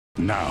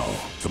Now,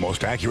 the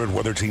most accurate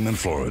weather team in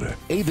Florida,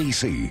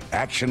 ABC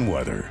Action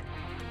Weather.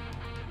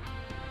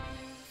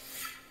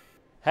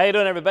 How you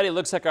doing, everybody?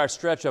 Looks like our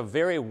stretch of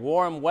very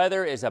warm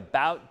weather is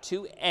about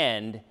to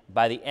end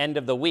by the end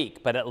of the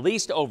week, but at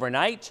least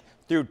overnight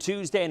through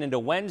Tuesday and into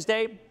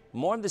Wednesday,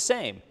 more of the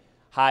same.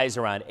 Highs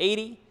around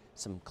 80,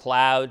 some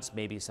clouds,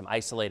 maybe some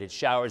isolated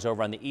showers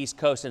over on the East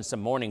Coast and some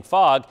morning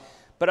fog,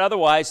 but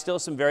otherwise still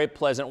some very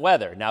pleasant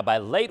weather. Now, by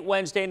late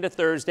Wednesday into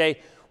Thursday,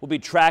 we'll be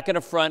tracking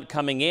a front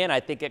coming in. I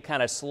think it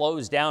kind of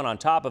slows down on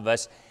top of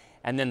us,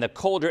 and then the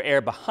colder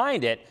air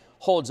behind it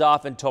holds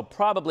off until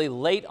probably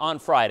late on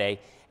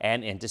Friday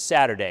and into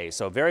Saturday.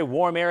 So very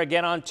warm air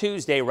again on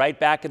Tuesday, right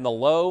back in the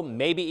low,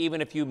 maybe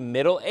even a few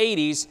middle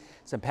 80s.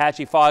 Some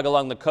patchy fog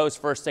along the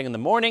coast first thing in the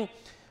morning,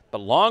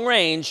 but long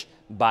range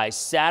by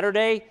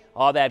Saturday.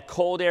 All that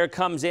cold air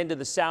comes into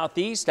the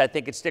southeast. I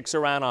think it sticks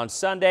around on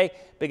Sunday,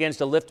 begins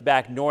to lift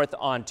back north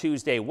on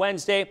Tuesday,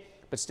 Wednesday,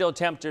 but still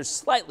temperatures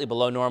slightly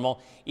below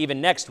normal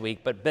even next week.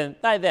 But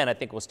by then, I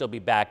think we'll still be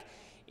back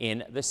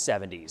in the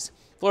 70s.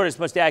 Florida's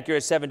most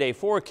accurate 7-day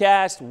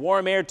forecast.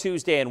 Warm air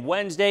Tuesday and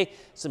Wednesday.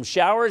 Some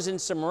showers and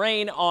some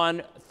rain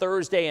on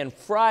Thursday and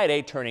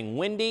Friday, turning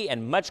windy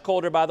and much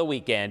colder by the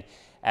weekend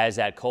as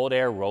that cold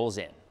air rolls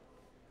in.